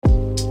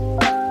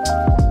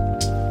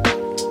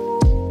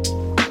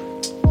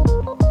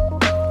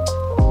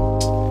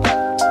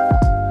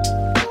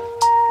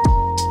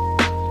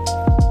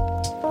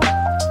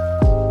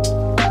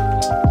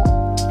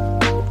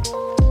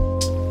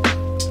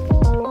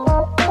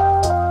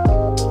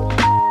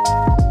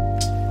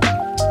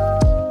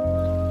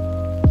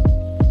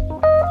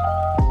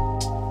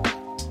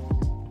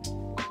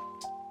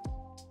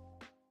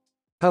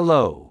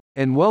Hello,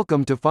 and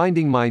welcome to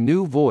Finding My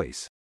New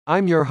Voice.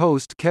 I'm your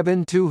host,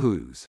 Kevin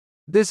Tuhus.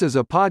 This is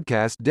a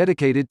podcast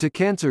dedicated to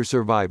cancer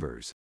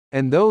survivors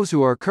and those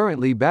who are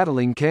currently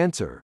battling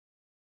cancer.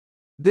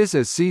 This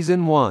is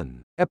Season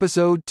 1,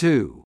 Episode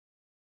 2.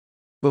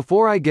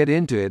 Before I get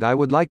into it, I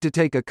would like to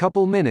take a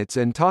couple minutes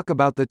and talk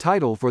about the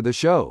title for the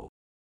show.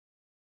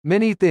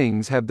 Many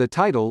things have the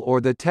title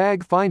or the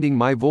tag Finding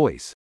My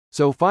Voice,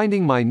 so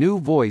Finding My New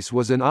Voice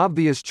was an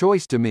obvious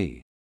choice to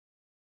me.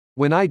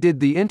 When I did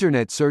the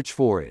internet search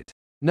for it,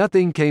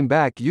 nothing came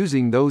back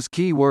using those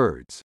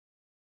keywords.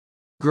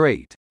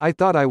 Great, I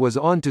thought I was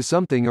on to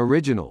something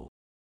original.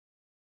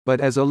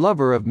 But as a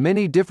lover of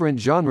many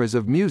different genres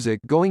of music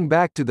going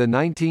back to the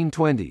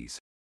 1920s,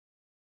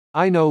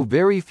 I know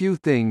very few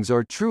things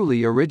are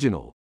truly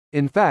original.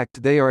 In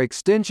fact, they are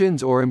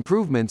extensions or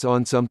improvements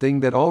on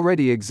something that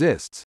already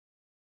exists.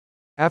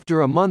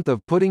 After a month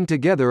of putting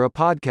together a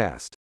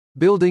podcast,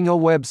 building a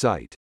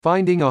website,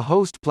 finding a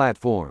host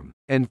platform,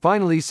 and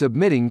finally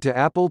submitting to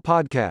Apple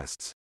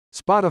Podcasts,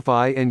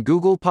 Spotify and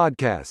Google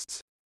Podcasts.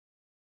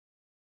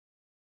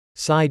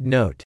 Side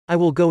note, I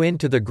will go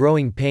into the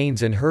growing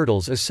pains and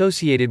hurdles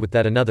associated with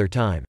that another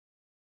time.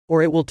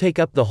 Or it will take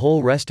up the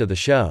whole rest of the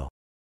show.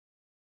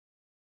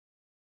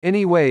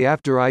 Anyway,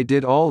 after I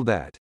did all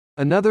that,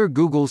 another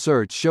Google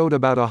search showed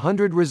about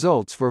 100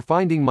 results for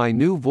Finding My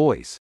New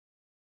Voice.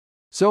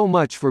 So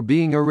much for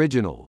being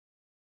original.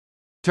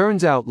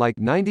 Turns out like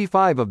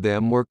 95 of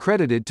them were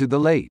credited to the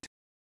late,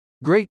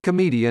 great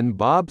comedian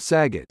Bob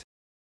Saget,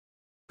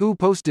 who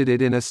posted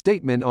it in a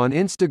statement on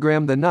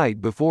Instagram the night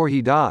before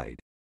he died.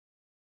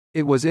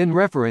 It was in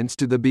reference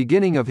to the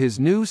beginning of his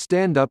new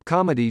stand-up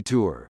comedy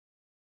tour.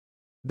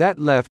 That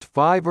left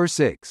 5 or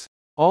 6,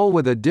 all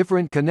with a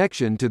different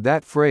connection to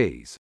that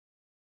phrase.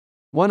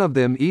 One of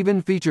them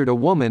even featured a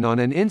woman on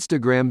an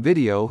Instagram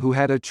video who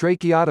had a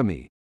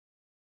tracheotomy.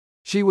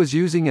 She was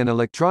using an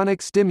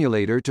electronic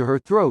stimulator to her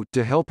throat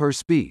to help her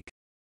speak.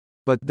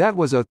 But that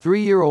was a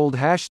 3-year-old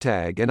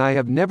hashtag, and I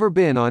have never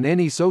been on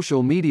any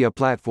social media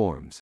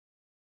platforms.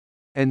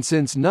 And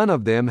since none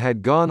of them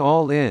had gone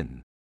all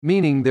in,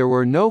 meaning there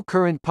were no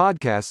current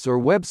podcasts or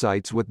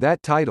websites with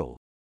that title,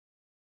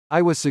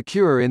 I was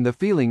secure in the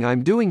feeling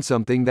I'm doing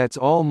something that's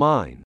all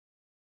mine.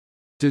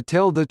 To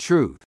tell the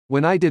truth,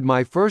 when I did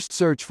my first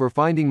search for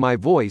Finding My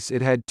Voice,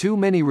 it had too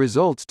many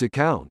results to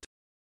count.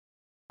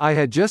 I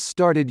had just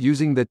started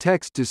using the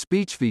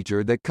text-to-speech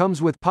feature that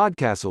comes with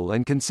Podcastle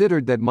and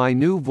considered that my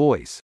new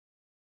voice.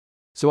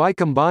 So I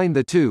combined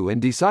the two and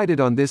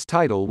decided on this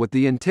title with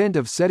the intent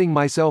of setting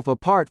myself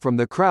apart from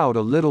the crowd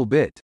a little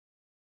bit.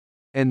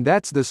 And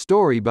that's the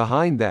story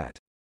behind that.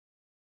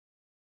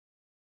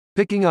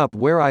 Picking up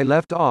where I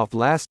left off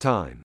last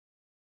time.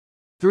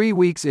 3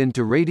 weeks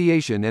into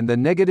radiation and the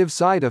negative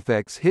side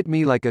effects hit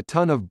me like a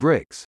ton of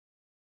bricks.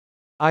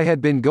 I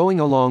had been going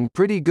along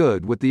pretty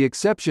good with the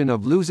exception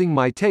of losing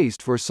my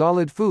taste for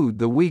solid food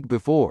the week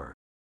before.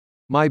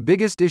 My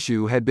biggest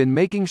issue had been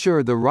making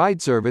sure the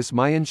ride service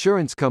my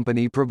insurance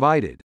company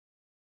provided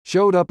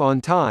showed up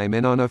on time,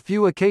 and on a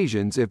few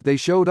occasions if they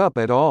showed up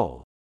at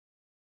all.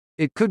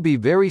 It could be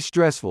very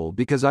stressful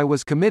because I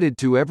was committed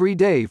to every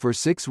day for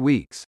 6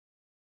 weeks.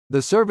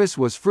 The service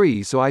was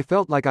free, so I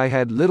felt like I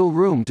had little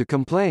room to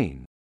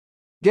complain.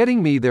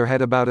 Getting me there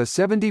had about a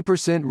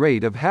 70%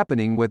 rate of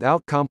happening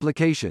without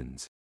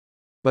complications.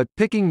 But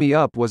picking me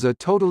up was a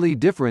totally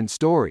different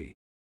story.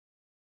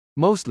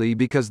 Mostly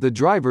because the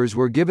drivers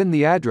were given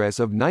the address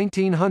of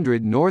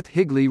 1900 North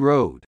Higley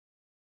Road,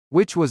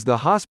 which was the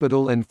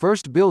hospital and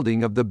first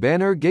building of the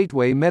Banner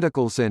Gateway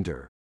Medical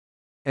Center.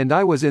 And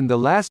I was in the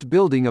last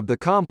building of the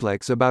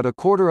complex about a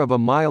quarter of a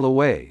mile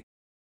away,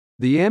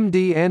 the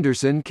MD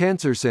Anderson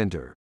Cancer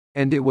Center.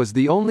 And it was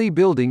the only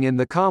building in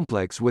the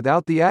complex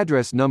without the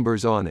address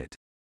numbers on it.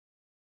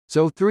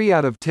 So 3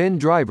 out of 10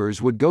 drivers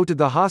would go to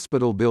the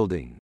hospital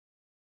building,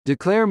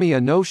 declare me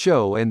a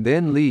no-show, and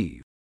then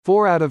leave.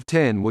 4 out of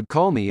 10 would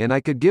call me and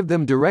I could give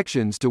them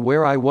directions to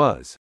where I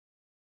was.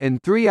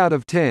 And 3 out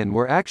of 10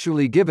 were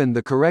actually given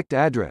the correct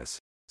address.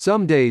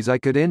 Some days I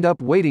could end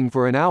up waiting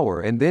for an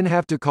hour and then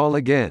have to call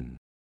again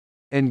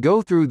and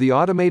go through the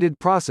automated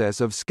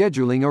process of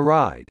scheduling a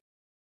ride.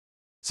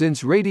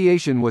 Since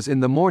radiation was in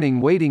the morning,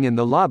 waiting in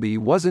the lobby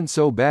wasn't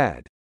so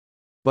bad.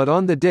 But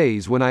on the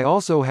days when I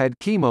also had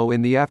chemo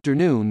in the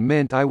afternoon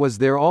meant I was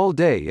there all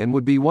day and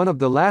would be one of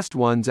the last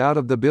ones out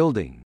of the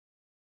building.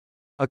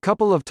 A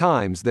couple of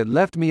times that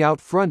left me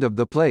out front of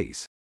the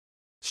place,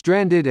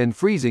 stranded and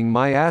freezing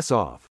my ass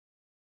off.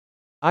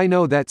 I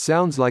know that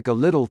sounds like a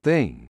little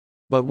thing,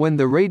 but when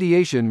the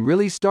radiation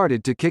really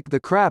started to kick the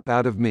crap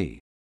out of me,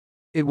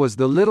 it was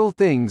the little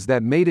things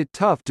that made it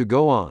tough to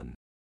go on.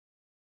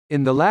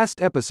 In the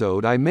last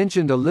episode, I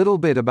mentioned a little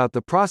bit about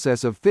the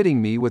process of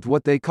fitting me with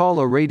what they call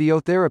a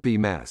radiotherapy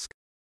mask.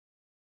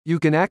 You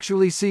can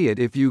actually see it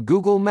if you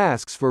Google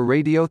masks for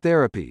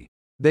radiotherapy.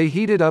 They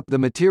heated up the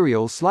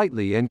material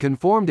slightly and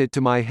conformed it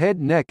to my head,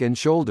 neck, and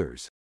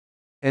shoulders,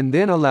 and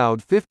then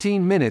allowed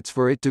 15 minutes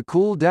for it to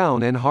cool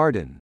down and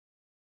harden.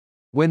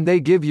 When they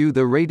give you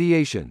the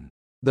radiation,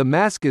 The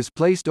mask is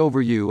placed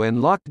over you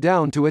and locked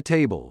down to a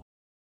table.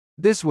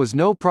 This was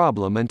no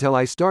problem until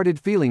I started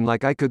feeling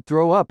like I could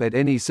throw up at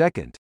any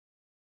second.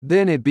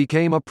 Then it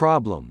became a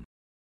problem.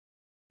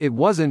 It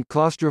wasn't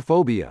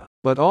claustrophobia,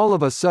 but all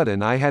of a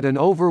sudden I had an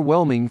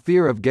overwhelming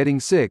fear of getting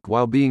sick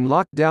while being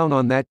locked down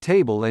on that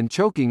table and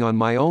choking on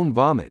my own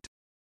vomit.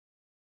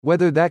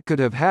 Whether that could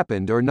have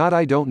happened or not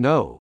I don't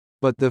know,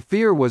 but the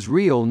fear was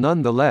real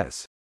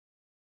nonetheless.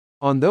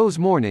 On those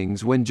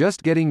mornings when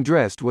just getting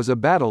dressed was a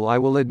battle, I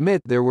will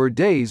admit there were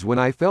days when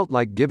I felt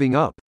like giving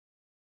up.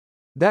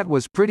 That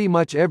was pretty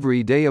much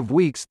every day of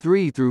weeks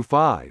 3 through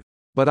 5,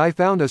 but I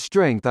found a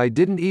strength I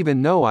didn't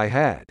even know I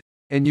had,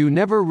 and you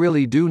never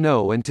really do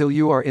know until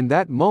you are in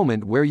that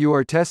moment where you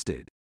are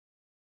tested.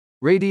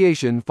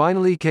 Radiation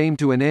finally came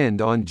to an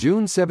end on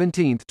June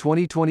 17,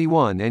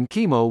 2021, and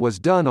chemo was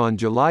done on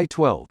July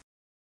 12.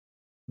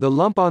 The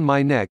lump on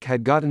my neck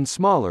had gotten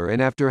smaller,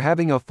 and after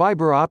having a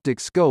fiber optic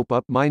scope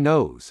up my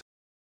nose,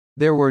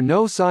 there were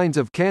no signs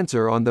of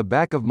cancer on the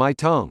back of my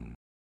tongue.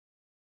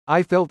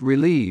 I felt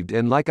relieved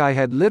and like I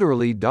had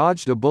literally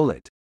dodged a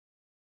bullet.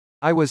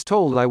 I was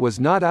told I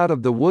was not out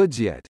of the woods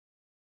yet.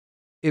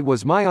 It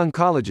was my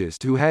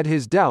oncologist who had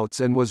his doubts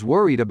and was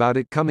worried about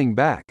it coming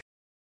back,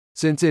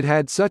 since it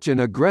had such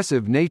an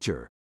aggressive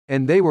nature,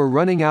 and they were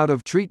running out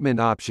of treatment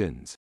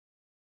options.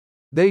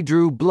 They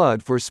drew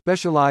blood for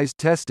specialized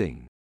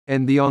testing,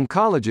 and the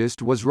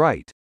oncologist was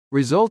right.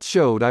 Results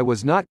showed I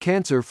was not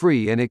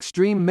cancer-free and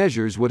extreme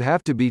measures would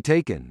have to be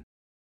taken.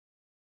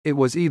 It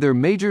was either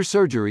major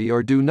surgery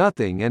or do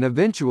nothing, and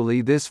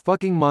eventually this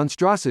fucking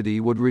monstrosity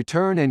would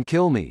return and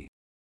kill me.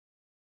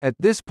 At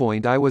this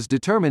point I was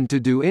determined to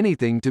do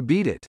anything to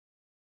beat it.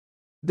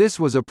 This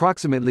was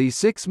approximately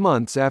 6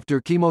 months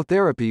after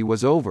chemotherapy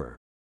was over.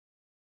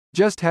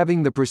 Just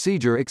having the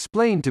procedure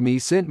explained to me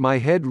sent my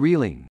head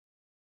reeling.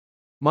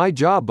 My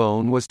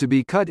jawbone was to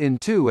be cut in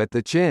two at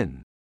the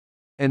chin,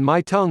 and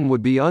my tongue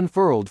would be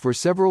unfurled for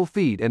several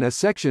feet and a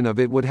section of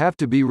it would have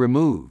to be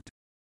removed.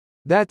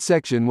 That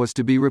section was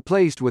to be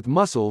replaced with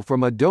muscle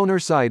from a donor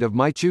site of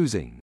my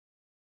choosing.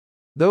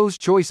 Those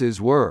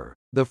choices were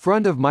the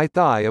front of my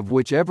thigh of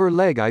whichever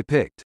leg I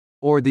picked,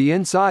 or the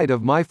inside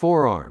of my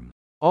forearm,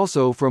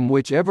 also from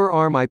whichever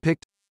arm I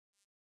picked,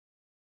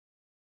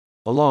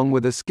 along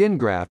with a skin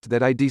graft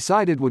that I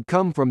decided would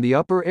come from the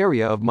upper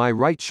area of my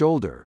right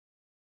shoulder.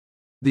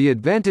 The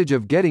advantage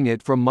of getting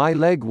it from my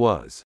leg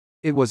was,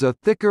 it was a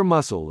thicker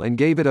muscle and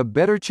gave it a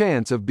better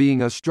chance of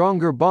being a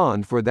stronger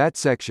bond for that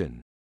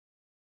section.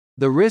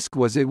 The risk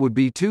was it would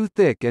be too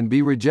thick and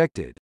be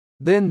rejected.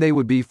 Then they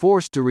would be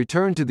forced to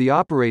return to the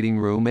operating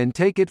room and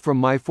take it from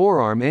my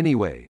forearm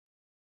anyway.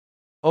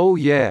 Oh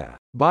yeah,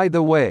 by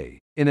the way,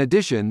 in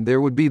addition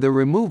there would be the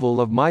removal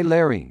of my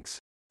larynx,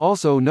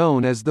 also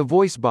known as the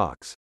voice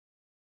box.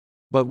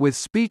 But with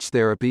speech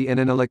therapy and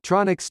an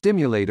electronic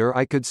stimulator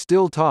I could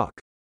still talk.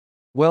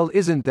 Well,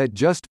 isn't that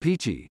just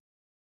peachy?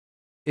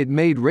 It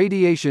made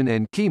radiation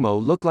and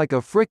chemo look like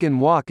a frickin'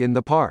 walk in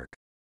the park.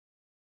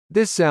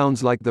 This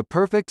sounds like the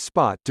perfect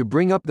spot to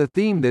bring up the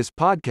theme this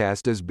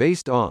podcast is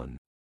based on.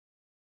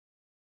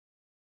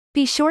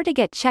 Be sure to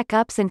get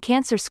checkups and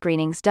cancer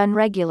screenings done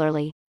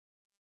regularly.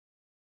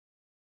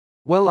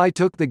 Well, I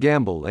took the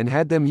gamble and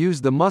had them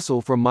use the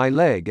muscle from my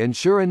leg, and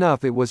sure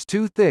enough it was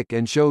too thick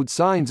and showed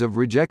signs of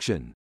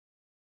rejection.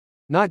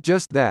 Not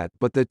just that,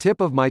 but the tip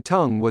of my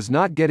tongue was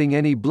not getting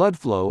any blood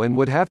flow and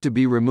would have to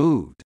be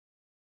removed.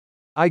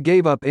 I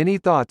gave up any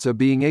thoughts of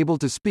being able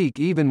to speak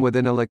even with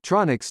an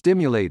electronic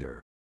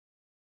stimulator.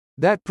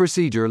 That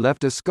procedure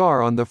left a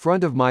scar on the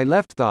front of my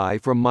left thigh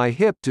from my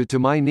hip to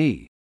my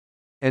knee,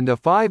 and a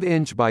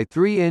 5-inch by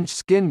 3-inch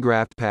skin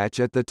graft patch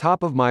at the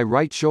top of my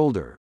right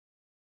shoulder.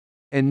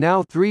 And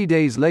now 3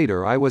 days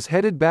later I was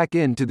headed back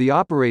into the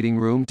operating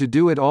room to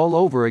do it all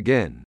over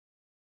again.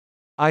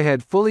 I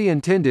had fully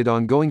intended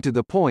on going to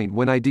the point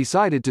when I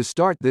decided to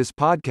start this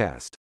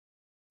podcast.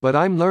 But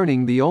I'm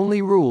learning the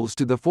only rules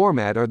to the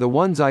format are the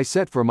ones I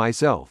set for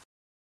myself.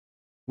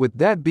 With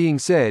that being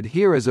said,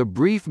 here is a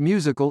brief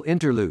musical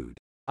interlude.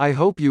 I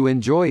hope you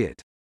enjoy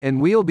it. And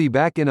we'll be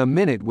back in a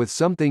minute with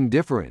something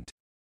different.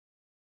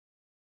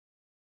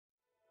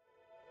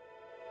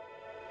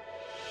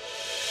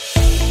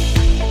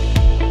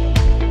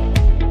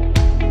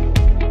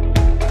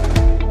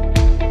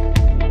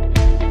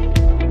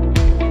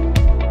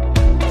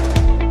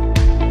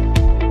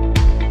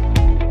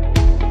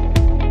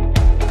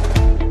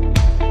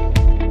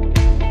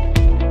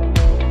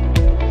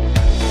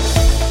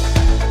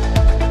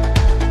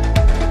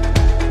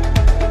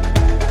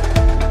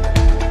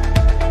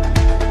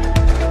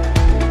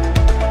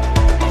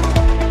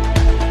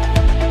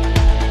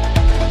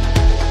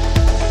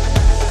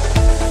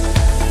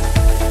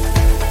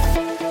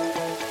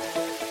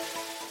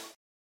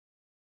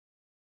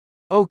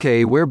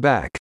 Okay, we're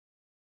back.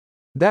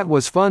 That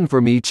was fun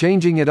for me,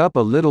 changing it up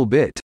a little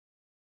bit.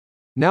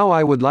 Now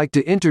I would like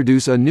to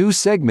introduce a new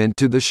segment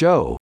to the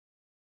show.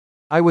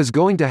 I was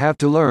going to have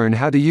to learn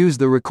how to use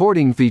the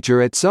recording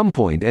feature at some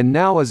point, and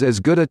now is as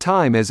good a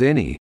time as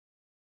any.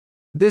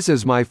 This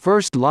is my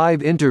first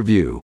live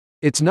interview.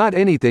 It's not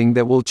anything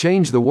that will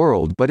change the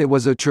world, but it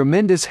was a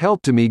tremendous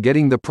help to me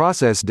getting the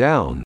process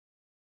down.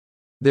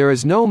 There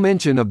is no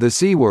mention of the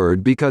C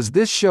word because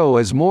this show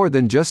is more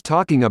than just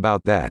talking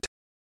about that.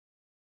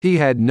 He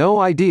had no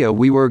idea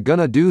we were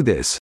gonna do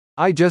this.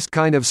 I just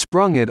kind of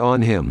sprung it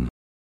on him.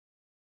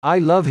 I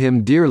love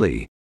him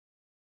dearly.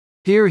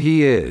 Here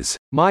he is,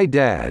 my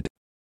dad.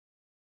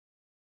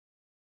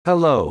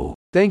 Hello,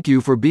 thank you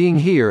for being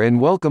here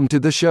and welcome to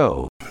the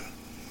show.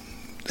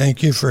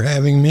 Thank you for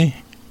having me.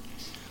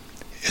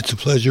 It's a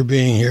pleasure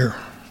being here.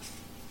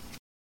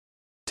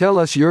 Tell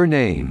us your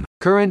name,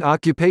 current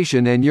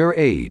occupation and your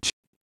age.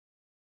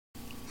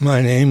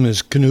 My name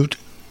is Knut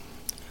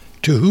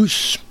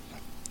Tuhus.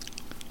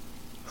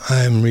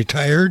 I'm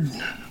retired,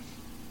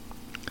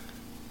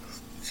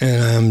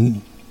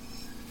 and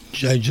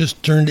I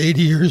just turned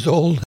 80 years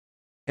old.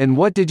 And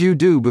what did you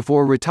do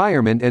before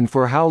retirement and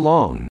for how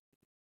long?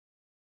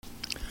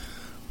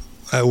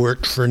 I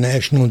worked for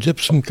National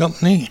Gypsum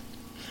Company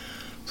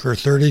for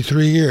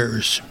 33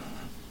 years.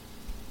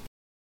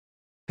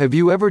 Have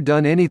you ever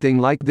done anything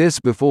like this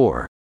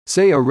before?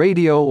 Say a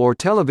radio or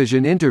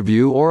television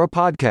interview or a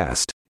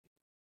podcast.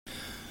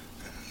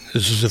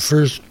 This is the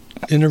first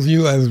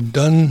interview I've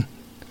done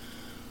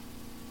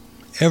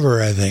ever,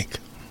 I think.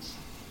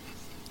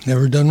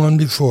 Never done one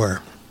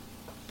before.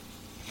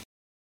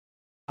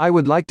 I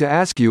would like to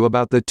ask you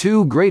about the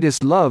two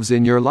greatest loves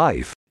in your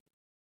life.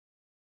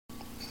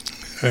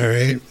 All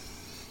right.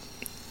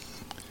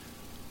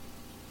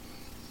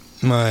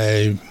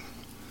 My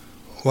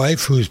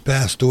wife, who's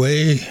passed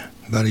away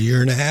about 1.5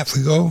 years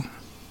ago,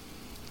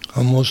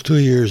 almost 2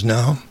 years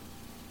now,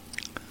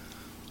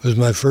 was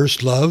my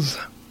first love.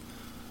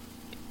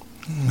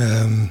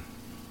 The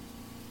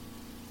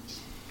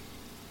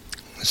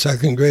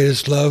second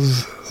greatest love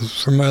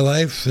for my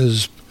life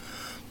is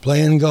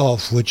playing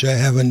golf, which I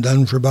haven't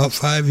done for about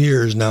 5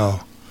 years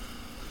now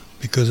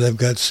because I've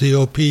got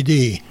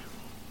COPD.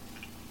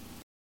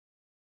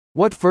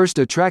 What first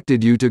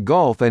attracted you to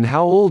golf and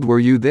how old were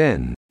you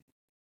then?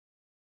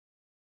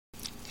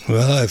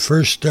 Well, I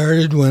first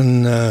started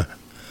when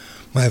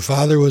my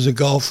father was a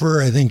golfer.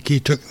 I think he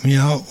took me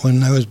out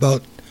when I was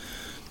about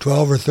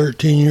 12 or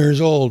 13 years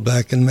old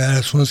back in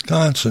Madison,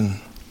 Wisconsin.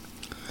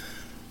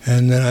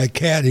 And then I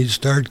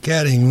started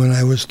caddying when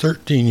I was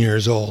 13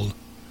 years old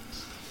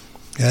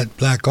at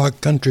Black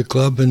Hawk Country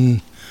Club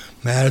in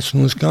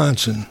Madison,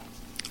 Wisconsin.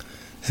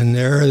 And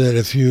there, that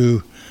if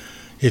you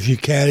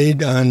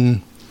caddied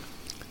on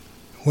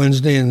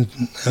Wednesday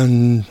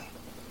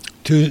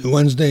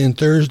and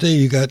Thursday,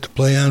 you got to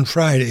play on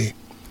Friday.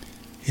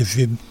 If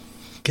you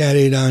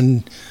caddied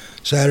on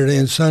Saturday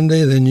and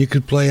Sunday, then you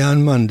could play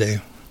on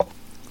Monday.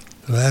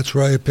 So that's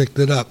where I picked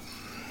it up.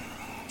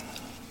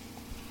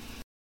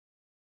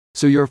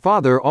 So your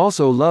father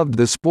also loved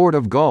the sport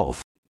of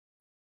golf.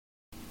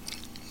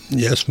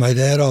 Yes, my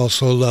dad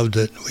also loved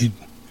it.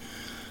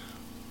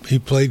 He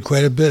played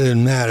quite a bit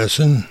in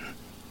Madison,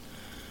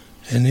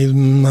 and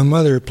even my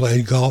mother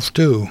played golf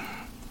too.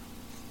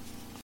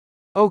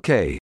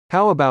 Okay,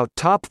 how about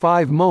top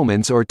 5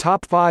 moments or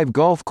top 5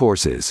 golf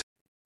courses?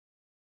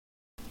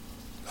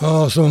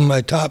 Oh, some of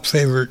my top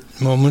favorite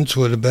moments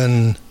would have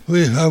been,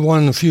 I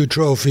won a few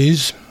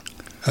trophies.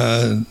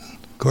 Of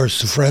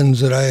course, the friends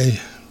that I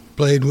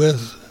played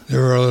with,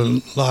 there were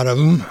a lot of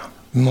them,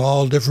 from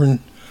all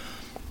different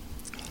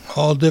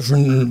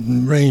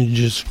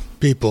ranges of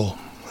people.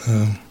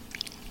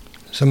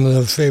 Some of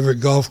the favorite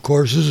golf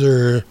courses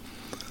are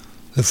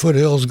the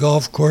Foothills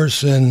Golf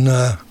Course in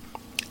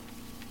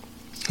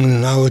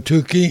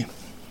Ahwatukee.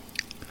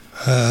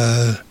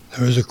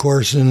 There was a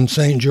course in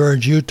St.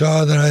 George,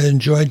 Utah that I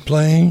enjoyed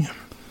playing.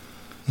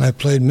 And I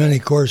played many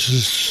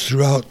courses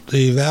throughout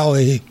the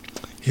valley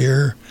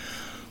here.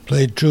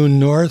 Played Troon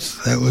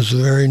North. That was a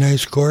very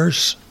nice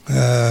course.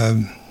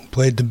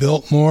 Played the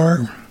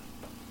Biltmore.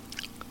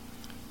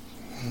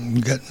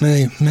 Got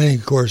many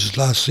courses.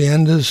 Las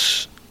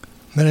Haciendas.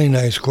 Many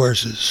nice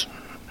courses.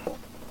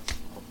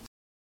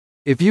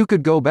 If you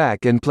could go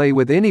back and play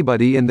with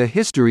anybody in the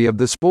history of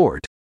the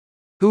sport,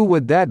 who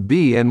would that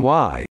be and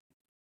why?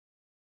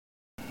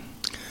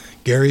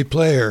 Gary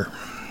Player.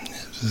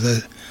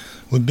 That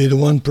would be the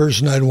one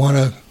person I'd want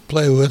to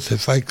play with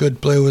if I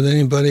could play with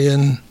anybody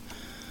in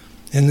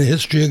the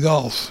history of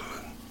golf.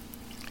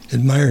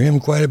 Admire him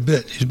quite a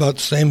bit. He's about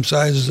the same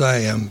size as I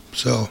am,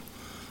 so.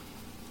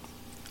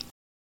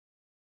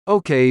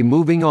 Okay,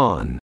 moving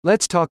on.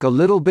 Let's talk a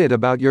little bit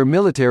about your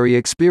military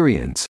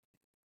experience.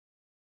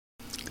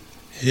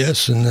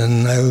 Yes, and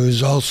then I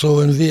was also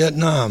in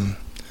Vietnam.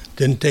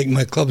 Didn't take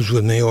my clubs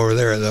with me over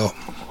there, though.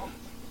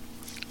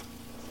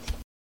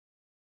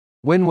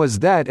 When was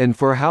that and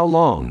for how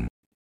long?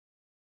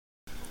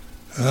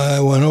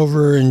 I went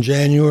over in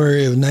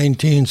January of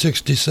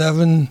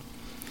 1967,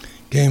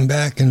 came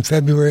back in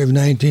February of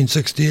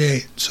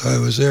 1968, so I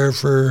was there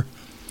for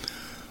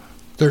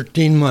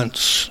 13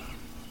 months.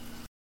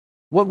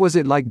 What was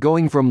it like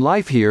going from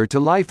life here to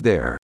life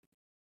there?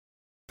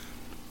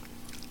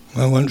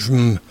 I went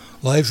from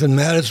life in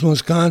Madison,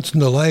 Wisconsin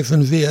to life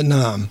in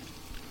Vietnam.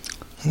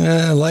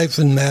 Life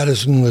in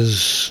Madison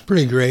was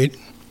pretty great,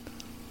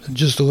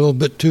 just a little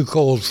bit too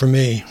cold for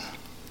me.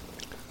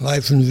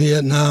 Life in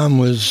Vietnam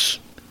was,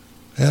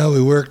 I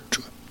worked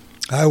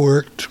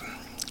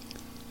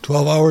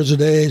 12 hours a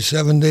day,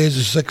 7 days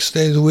or 6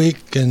 days a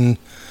week, and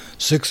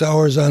 6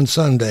 hours on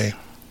Sunday.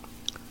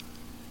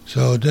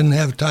 So didn't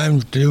have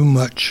time to do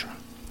much.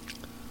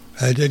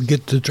 I did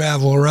get to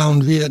travel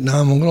around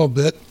Vietnam a little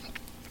bit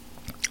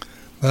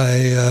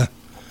by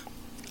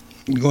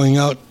going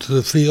out to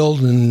the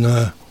field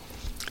and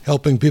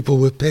helping people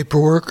with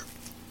paperwork.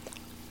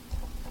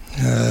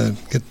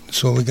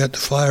 So we got to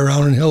fly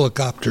around in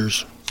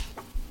helicopters.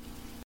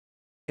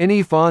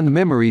 Any fond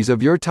memories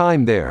of your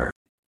time there?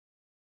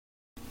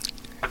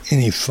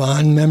 Any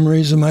fond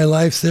memories of my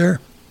life there?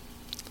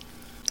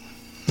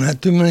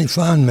 Not too many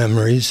fond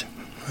memories.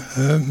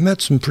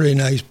 Met some pretty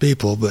nice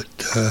people, but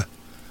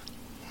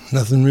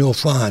nothing real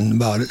fond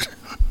about it.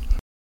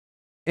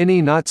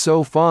 Any not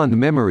so fond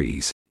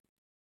memories?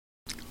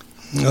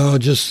 Oh,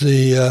 just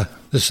the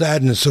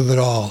sadness of it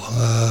all.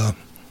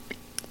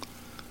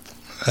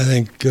 I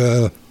think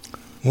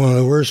one of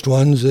the worst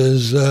ones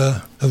is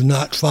of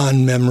not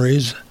fond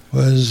memories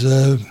was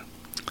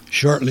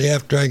shortly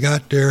after I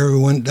got there, we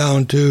went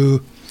down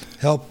to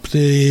help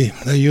the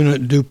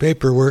unit do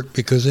paperwork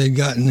because they'd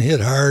gotten hit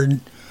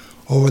hard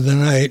over the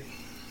night,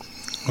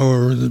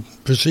 or the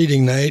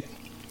preceding night,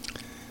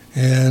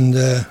 and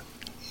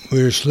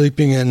we were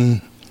sleeping,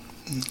 and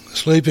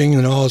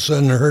all of a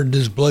sudden I heard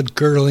this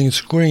blood-curdling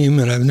scream,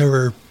 and I've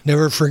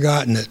never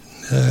forgotten it.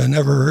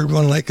 Never heard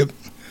one like it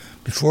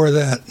before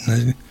that.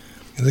 And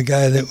the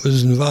guy that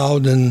was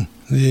involved in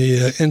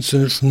the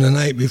incident from the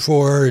night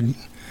before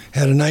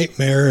had a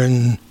nightmare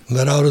and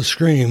let out a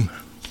scream.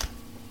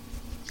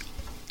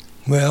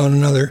 Well,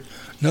 another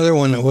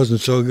one that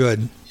wasn't so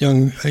good.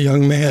 A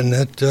young man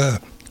that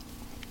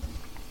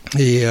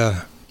he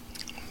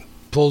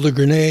pulled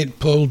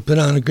put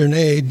on a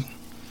grenade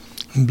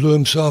and blew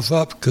himself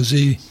up because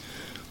he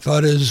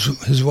thought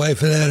his wife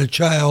had a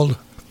child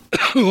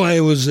while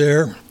he was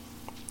there,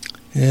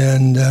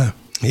 and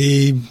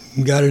he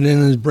got it in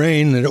his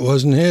brain that it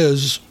wasn't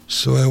his.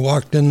 So I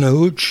walked in the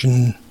hooch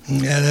and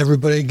had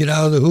everybody get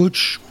out of the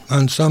hooch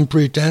on some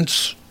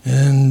pretense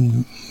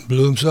and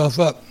blew himself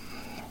up.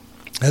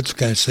 That's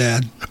kind of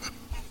sad.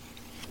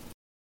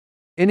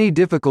 Any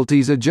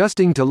difficulties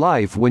adjusting to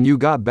life when you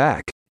got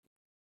back?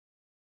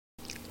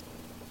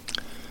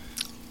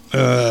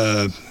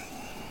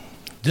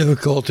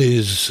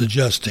 Difficulties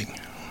adjusting.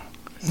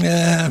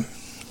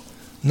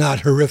 Not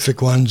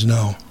horrific ones,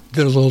 no.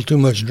 Did a little too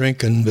much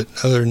drinking, but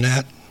other than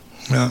that,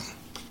 no.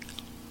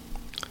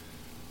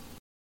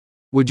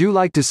 Would you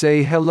like to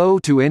say hello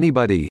to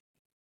anybody?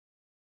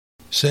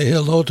 Say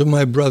hello to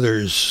my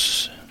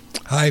brothers.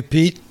 Hi,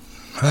 Pete.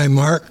 Hi,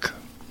 Mark.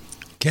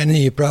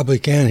 Kenny, you probably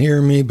can't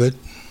hear me, but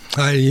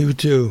hi to you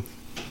too.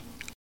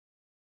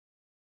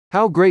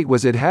 How great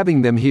was it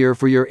having them here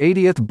for your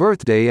 80th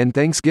birthday and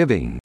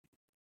Thanksgiving?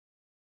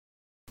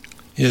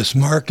 Yes,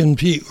 Mark and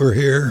Pete were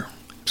here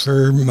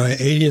for my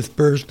 80th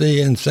birthday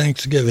and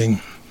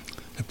Thanksgiving.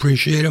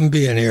 Appreciate them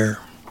being here.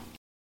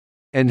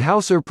 And how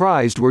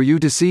surprised were you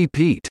to see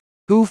Pete,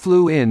 who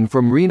flew in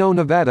from Reno,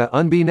 Nevada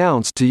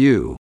unbeknownst to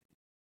you?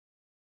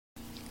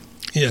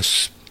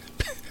 Yes,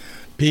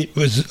 Pete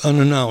was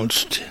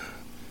unannounced.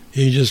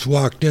 He just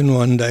walked in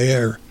one day,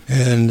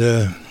 and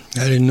I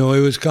didn't know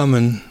he was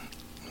coming.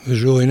 It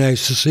was really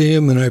nice to see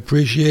him, and I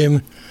appreciate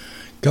him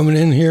coming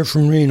in here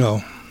from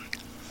Reno.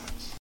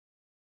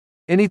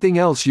 Anything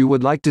else you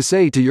would like to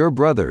say to your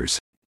brothers?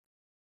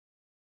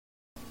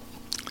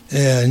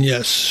 And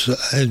yes,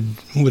 I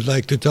would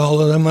like to tell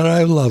them that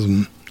I love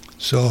them.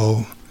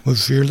 So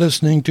if you're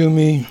listening to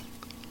me,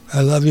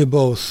 I love you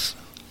both.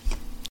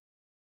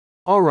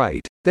 All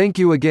right, thank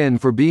you again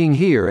for being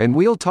here, and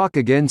we'll talk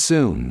again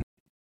soon.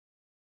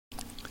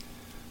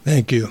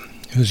 Thank you.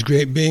 It was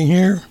great being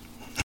here.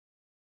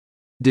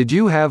 Did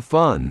you have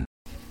fun?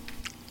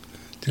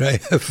 Did I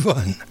have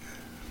fun?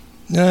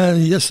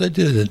 Yes, I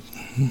did.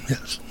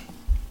 Yes.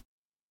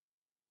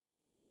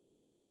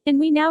 And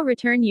we now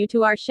return you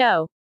to our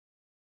show.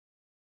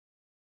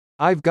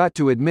 I've got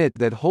to admit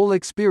that whole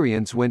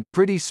experience went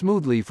pretty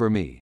smoothly for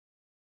me.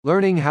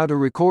 Learning how to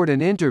record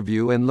an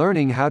interview and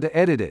learning how to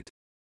edit it.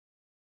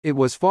 It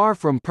was far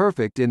from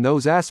perfect in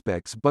those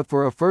aspects, but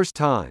for a first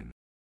time,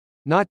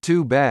 not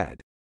too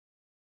bad.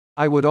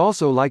 I would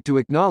also like to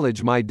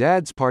acknowledge my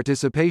dad's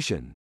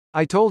participation.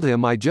 I told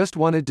him I just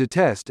wanted to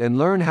test and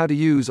learn how to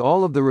use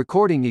all of the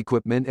recording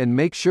equipment and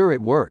make sure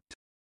it worked.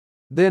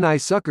 Then I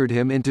suckered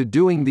him into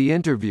doing the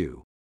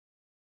interview.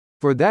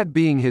 For that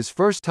being his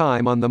first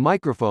time on the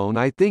microphone,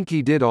 I think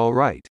he did all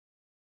right.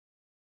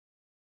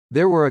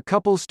 There were a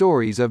couple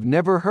stories I've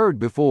never heard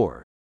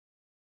before.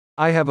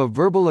 I have a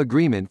verbal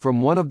agreement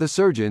from one of the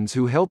surgeons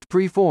who helped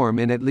perform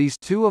in at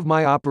least 2 of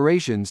my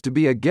operations to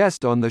be a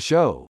guest on the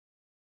show.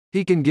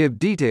 He can give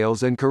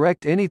details and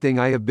correct anything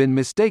I have been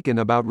mistaken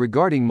about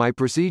regarding my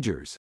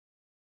procedures.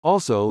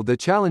 Also, the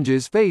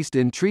challenges faced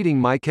in treating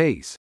my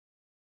case.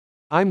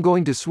 I'm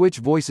going to switch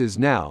voices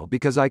now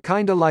because I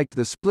kinda liked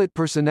the split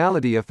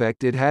personality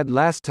effect it had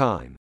last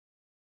time.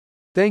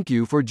 Thank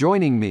you for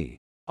joining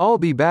me. I'll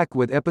be back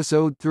with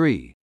episode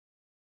 3.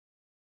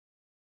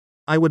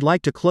 I would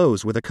like to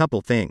close with a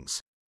couple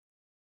things.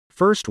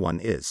 First one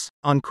is,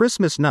 on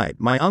Christmas night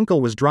my uncle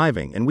was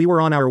driving and we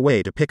were on our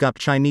way to pick up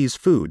Chinese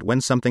food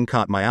when something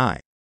caught my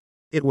eye.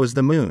 It was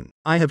the moon.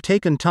 I have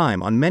taken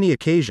time on many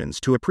occasions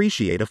to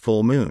appreciate a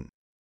full moon.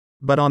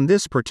 But on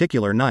this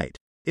particular night,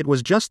 it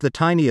was just the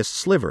tiniest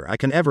sliver I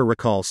can ever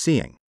recall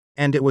seeing,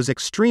 and it was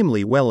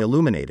extremely well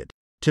illuminated.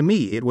 To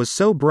me it was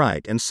so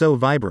bright and so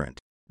vibrant.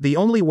 The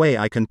only way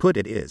I can put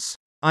it is,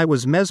 I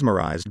was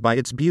mesmerized by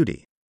its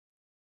beauty.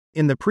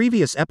 In the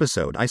previous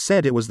episode I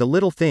said it was the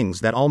little things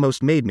that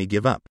almost made me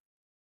give up.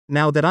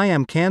 Now that I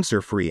am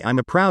cancer-free, I'm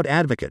a proud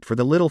advocate for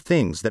the little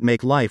things that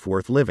make life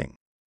worth living.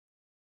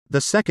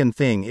 The second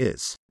thing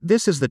is,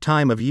 this is the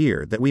time of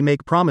year that we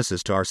make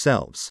promises to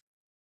ourselves.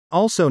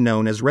 Also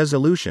known as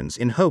resolutions,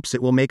 in hopes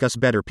it will make us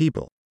better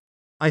people.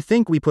 I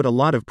think we put a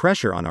lot of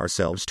pressure on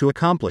ourselves to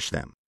accomplish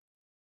them.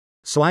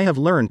 So I have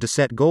learned to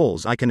set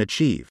goals I can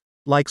achieve,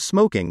 like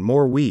smoking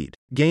more weed,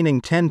 gaining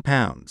 10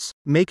 pounds,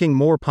 making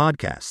more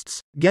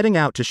podcasts, getting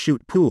out to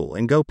shoot pool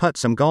and go putt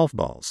some golf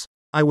balls.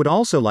 I would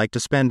also like to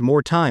spend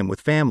more time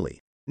with family,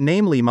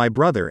 namely my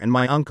brother and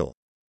my uncle.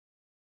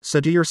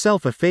 So do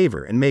yourself a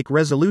favor and make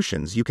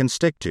resolutions you can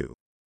stick to.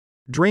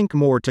 Drink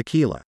more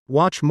tequila,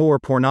 watch more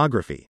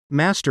pornography,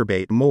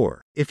 masturbate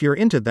more, if you're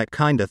into that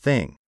kinda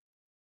thing.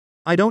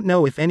 I don't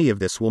know if any of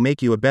this will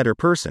make you a better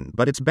person,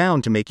 but it's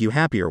bound to make you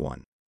happier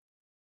one.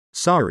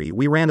 Sorry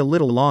we ran a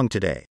little long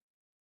today.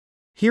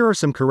 Here are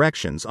some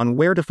corrections on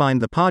where to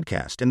find the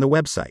podcast and the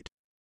website.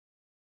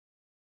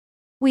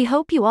 We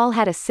hope you all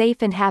had a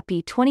safe and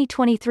happy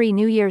 2023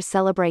 New Year's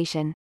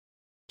celebration.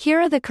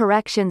 Here are the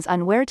corrections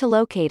on where to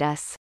locate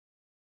us.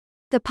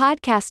 The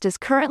podcast is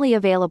currently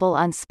available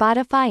on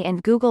Spotify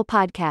and Google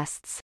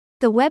Podcasts.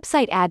 The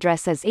website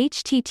address is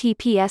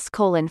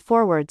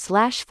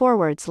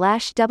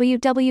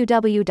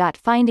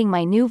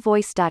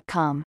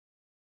https://www.findingmynewvoice.com.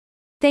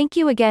 Thank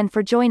you again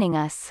for joining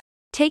us.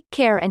 Take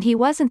care. And he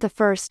wasn't the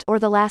first or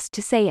the last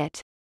to say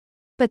it.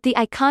 But the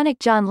iconic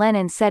John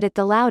Lennon said it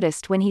the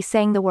loudest when he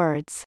sang the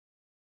words.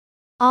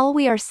 All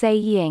we are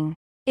saying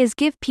is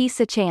give peace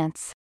a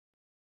chance.